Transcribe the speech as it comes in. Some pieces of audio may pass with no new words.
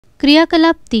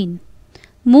क्रियाकलाप 3।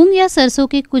 मूंग या सरसों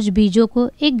के कुछ बीजों को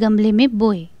एक गमले में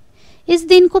बोए। इस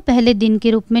दिन को पहले दिन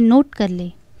के रूप में नोट कर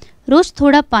ले। रोज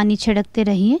थोड़ा पानी छिड़कते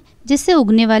रहिए जिससे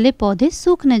उगने वाले पौधे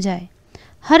सूख न जाए।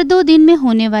 हर 2 दिन में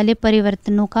होने वाले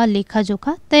परिवर्तनों का लेखा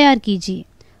जोखा तैयार कीजिए।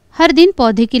 हर दिन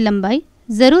पौधे की लंबाई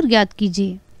ज़रूर ज्ञात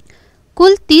कीजिए।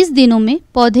 कुल 30 दिनों में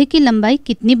पौधे की लंबाई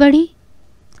कितनी बढ़ी?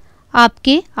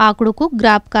 आपके आंकड़ों को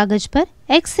ग्राफ कागज पर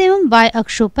x एवं y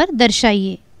अक्षों पर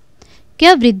दर्शाइए।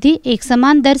 क्या वृद्धि एक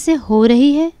समान दर से हो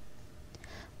रही है?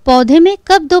 पौधे में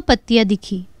कब 2 पत्तियां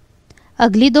दिखी?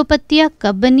 अगली 2 पत्तियां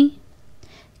कब बनी?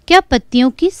 क्या पत्तियों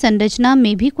की संरचना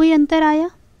में भी कोई अंतर आया?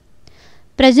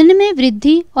 प्रजनन में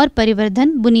वृद्धि और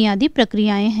परिवर्धन बुनियादी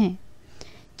प्रक्रियाएं हैं।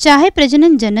 चाहे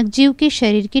प्रजनन जनक जीव के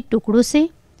शरीर के टुकड़ों से,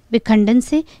 विखंडन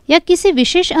से या किसी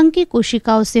विशेष अंग की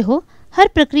कोशिकाओं से हो, हर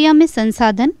प्रक्रिया में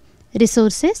संसाधन,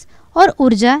 रिसोर्सेस और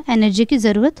ऊर्जा, एनर्जी की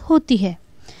ज़रूरत होती है।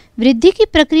 वृद्धि की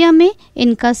प्रक्रिया में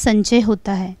इनका संचय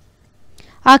होता है।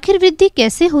 आखिर वृद्धि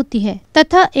कैसे होती है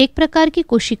तथा एक प्रकार की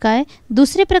कोशिकाएं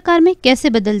दूसरे प्रकार में कैसे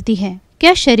बदलती हैं?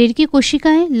 क्या शरीर की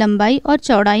कोशिकाएं लंबाई और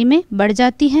चौड़ाई में बढ़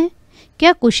जाती हैं?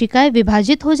 क्या कोशिकाएं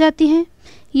विभाजित हो जाती हैं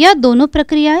या दोनों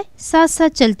प्रक्रियाएं साथ साथ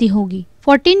चलती होगी?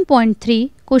 14.3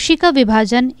 कोशिका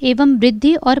विभाजन एवं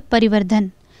वृद्धि और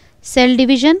परिवर्धन, cell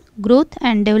division, growth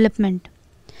and development.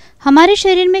 हमारे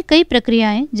शरीर में कई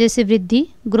प्रक्रियाएं जैसे वृद्धि,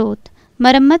 ग्रोथ,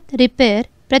 मरम्मत, रिपेयर,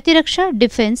 प्रतिरक्षा,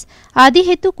 डिफेंस आदि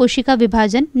हेतु कोशिका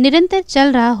विभाजन निरंतर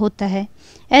चल रहा होता है।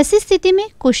 ऐसी स्थिति में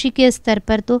कोशिकीय स्तर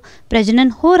पर तो प्रजनन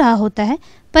हो रहा होता है,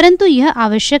 परंतु यह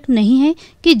आवश्यक नहीं है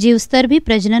कि जीव स्तर भी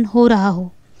प्रजनन हो रहा हो।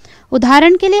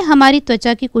 उदाहरण के लिए हमारी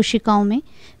त्वचा की कोशिकाओं में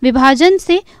विभाजन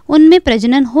से उनमें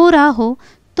प्रजनन हो रहा हो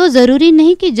तो ज़रूरी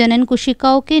नहीं कि जनन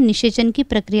कोशिकाओं के निषेचन की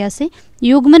प्रक्रिया से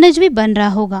युग्मनज भी बन रहा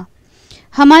होगा।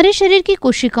 हमारे शरीर की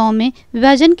कोशिकाओं में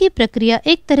विभाजन की प्रक्रिया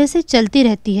एक तरह से चलती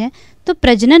रहती है तो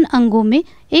प्रजनन अंगों में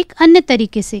एक अन्य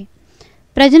तरीके से।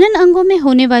 प्रजनन अंगों में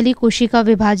होने वाली कोशिका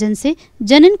विभाजन से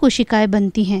जनन कोशिकाएं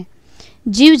बनती हैं।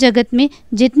 जीव जगत में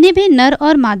जितने भी नर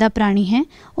और मादा प्राणी हैं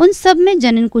उन सब में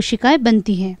जनन कोशिकाएं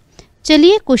बनती हैं।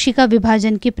 चलिए कोशिका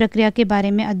विभाजन की प्रक्रिया के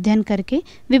बारे में अध्ययन करके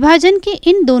विभाजन की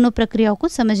इन दोनों प्रक्रियाओं को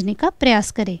समझने का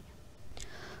प्रयास करें।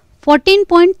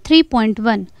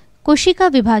 14.3.1 कोशिका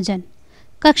विभाजन।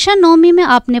 कक्षा 9वीं में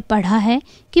आपने पढ़ा है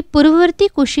कि पूर्ववर्ती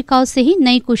कोशिकाओं से ही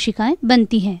नई कोशिकाएं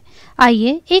बनती हैं।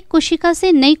 आइए एक कोशिका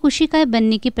से नई कोशिकाएं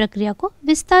बनने की प्रक्रिया को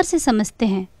विस्तार से समझते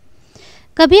हैं।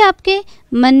 कभी आपके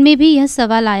मन में भी यह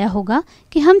सवाल आया होगा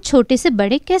कि हम छोटे से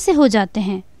बड़े कैसे हो जाते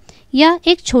हैं या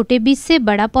एक छोटे बीज से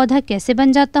बड़ा पौधा कैसे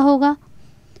बन जाता होगा?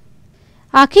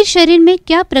 आखिर शरीर में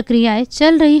क्या प्रक्रियाएं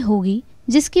चल रही होगी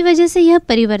जिसकी वजह से यह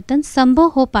परिवर्तन संभव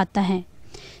हो पाता है?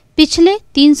 पिछले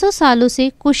 300 सालों से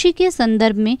कोशिकीय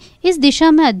संदर्भ में इस दिशा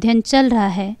में अध्ययन चल रहा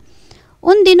है।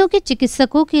 उन दिनों के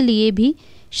चिकित्सकों के लिए भी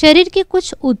शरीर के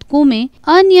कुछ ऊतकों में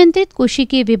अनियंत्रित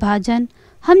कोशिकीय विभाजन,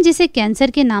 हम जिसे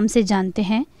कैंसर के नाम से जानते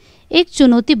हैं, एक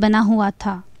चुनौती बना हुआ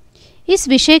था। इस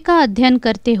विषय का अध्ययन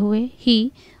करते हुए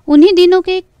ही उन्हीं दिनों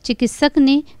के एक चिकित्सक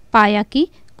ने पाया कि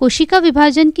कोशिका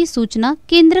विभाजन की सूचना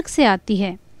केंद्रक से आती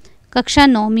है। कक्षा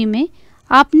 9वीं में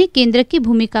आपने केंद्रक की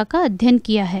भूमिका का अध्ययन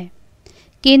किया है।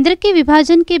 केंद्र के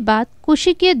विभाजन के बाद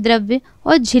कोशिकीय द्रव्य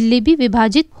और झिल्ली भी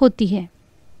विभाजित होती है।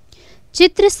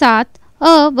 चित्र 7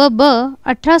 अ व ब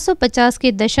 1850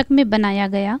 के दशक में बनाया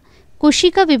गया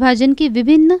कोशिका विभाजन की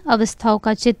विभिन्न अवस्थाओं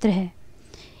का चित्र है।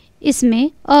 इसमें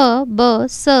अ, ब,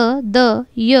 स, द,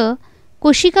 य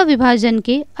कोशिका विभाजन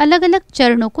के अलग अलग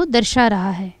चरणों को दर्शा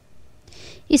रहा है।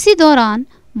 इसी दौरान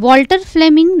वॉल्टर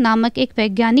फ्लेमिंग नामक एक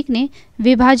वैज्ञानिक ने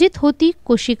विभाजित होती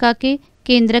कोशिका के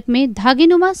केंद्रक में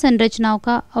धागेनुमा संरचनाओं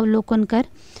का अवलोकन कर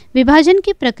विभाजन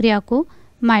की प्रक्रिया को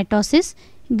माइटोसिस,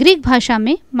 ग्रीक भाषा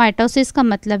में माइटोसिस का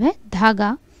मतलब है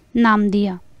धागा, नाम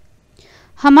दिया।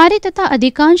 हमारे तथा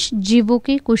अधिकांश जीवों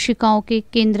के कोशिकाओं के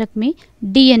केंद्रक में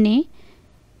डीएनए,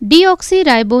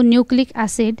 डीऑक्सीराइबोन्यूक्लिक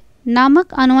एसिड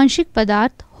नामक आनुवंशिक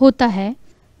पदार्थ होता है।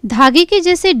 धागे के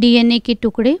जैसे डीएनए के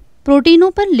टुकड़े प्रोटीनों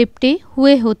पर लिपटे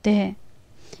हुए होते हैं।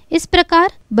 इस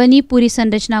प्रकार बनी पूरी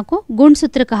संरचना को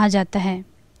गुणसूत्र कहा जाता है।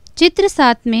 चित्र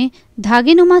 7 में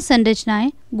धागेनुमा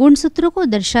संरचनाएं गुणसूत्रों को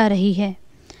दर्शा रही है।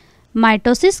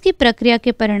 माइटोसिस की प्रक्रिया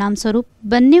के परिणाम स्वरूप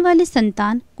बनने वाली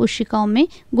संतान कोशिकाओं में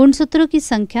गुणसूत्रों की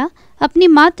संख्या अपनी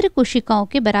मात्र कोशिकाओं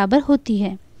के बराबर होती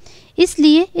है।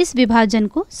 इसलिए इस विभाजन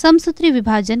को समसूत्री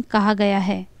विभाजन कहा गया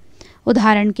है।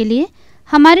 उदाहरण के लिए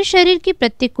हमारे शरीर की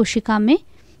प्रत्येक कोशिका में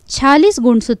 46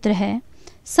 गुणसूत्र है।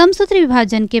 समसूत्री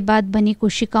विभाजन के बाद बनी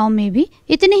कोशिकाओं में भी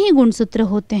इतने ही गुणसूत्र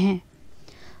होते हैं।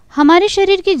 हमारे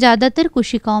शरीर की ज़्यादातर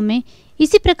कोशिकाओं में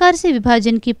इसी प्रकार से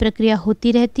विभाजन की प्रक्रिया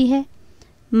होती रहती है।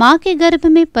 माँ के गर्भ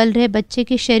में पल रहे बच्चे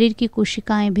के शरीर की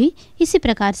कोशिकाएं भी इसी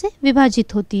प्रकार से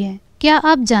विभाजित होती है। क्या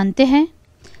आप जानते हैं,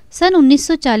 सन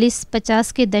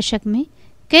 1940-50 के दशक में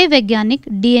कई वैज्ञानिक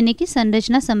डीएनए की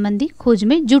संरचना संबंधी खोज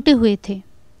में जुटे हुए थे।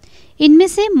 इनमें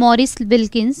से मॉरिस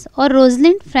विल्किंस और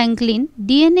रोजलिंड फ्रैंकलिन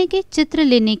डीएनए के चित्र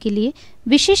लेने के लिए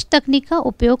विशिष्ट तकनीक का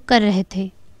उपयोग कर रहे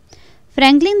थे।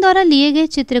 फ्रैंकलिन द्वारा लिए गए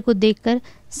चित्र को देखकर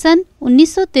सन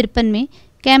 1953 में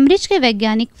कैम्ब्रिज के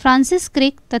वैज्ञानिक फ्रांसिस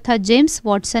क्रिक तथा जेम्स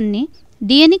वॉटसन ने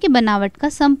डीएनए की बनावट का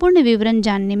संपूर्ण विवरण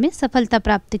जानने में सफलता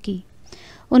प्राप्त की।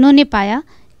 उन्होंने पाया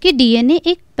कि डीएनए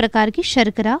एक प्रकार की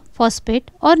शर्करा, फॉस्फेट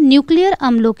और न्यूक्लियर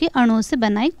अम्लों के अणुओं से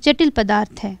बना एक जटिल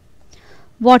पदार्थ है।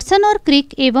 वॉटसन और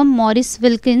क्रिक एवं मॉरिस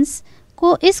विल्किंस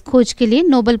को इस खोज के लिए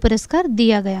नोबेल पुरस्कार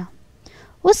दिया गया।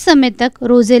 उस समय तक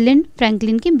रोजेलिंड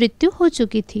फ्रैंकलिन की मृत्यु हो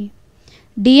चुकी थी।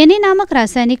 डीएनए नामक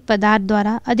रासायनिक पदार्थ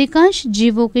द्वारा अधिकांश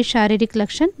जीवों के शारीरिक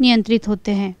लक्षण नियंत्रित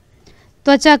होते हैं।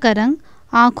 त्वचा का रंग,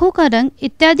 आँखों का रंग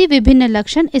इत्यादि विभिन्न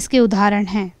लक्षण इसके उदाहरण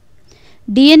हैं।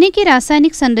 डीएनए की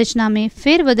रासायनिक संरचना में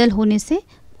फेरबदल होने से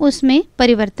उसमें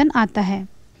परिवर्तन आता है।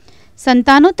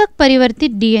 संतानों तक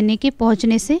परिवर्तित डीएनए के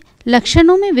पहुंचने से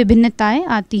लक्षणों में विभिन्नताएं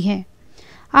आती हैं।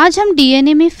 आज हम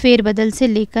डीएनए में फेरबदल से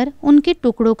लेकर उनके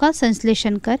टुकड़ों का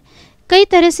संश्लेषण कर कई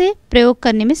तरह से प्रयोग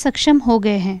करने में सक्षम हो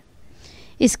गए हैं।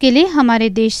 इसके लिए हमारे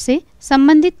देश से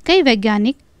संबंधित कई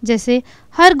वैज्ञानिक जैसे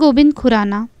हरगोविंद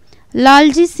खुराना,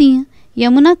 लालजी सिंह,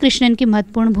 यमुना कृष्णन की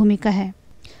महत्वपूर्ण भूमिका है।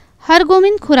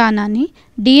 हरगोविंद खुराना ने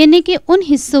डीएनए के उन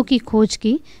हिस्सों की खोज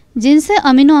की जिनसे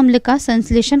अमीनो अम्ल का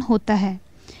संश्लेषण होता है।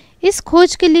 इस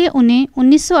खोज के लिए उन्हें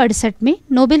 1968 में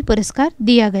नोबेल पुरस्कार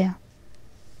दिया गया।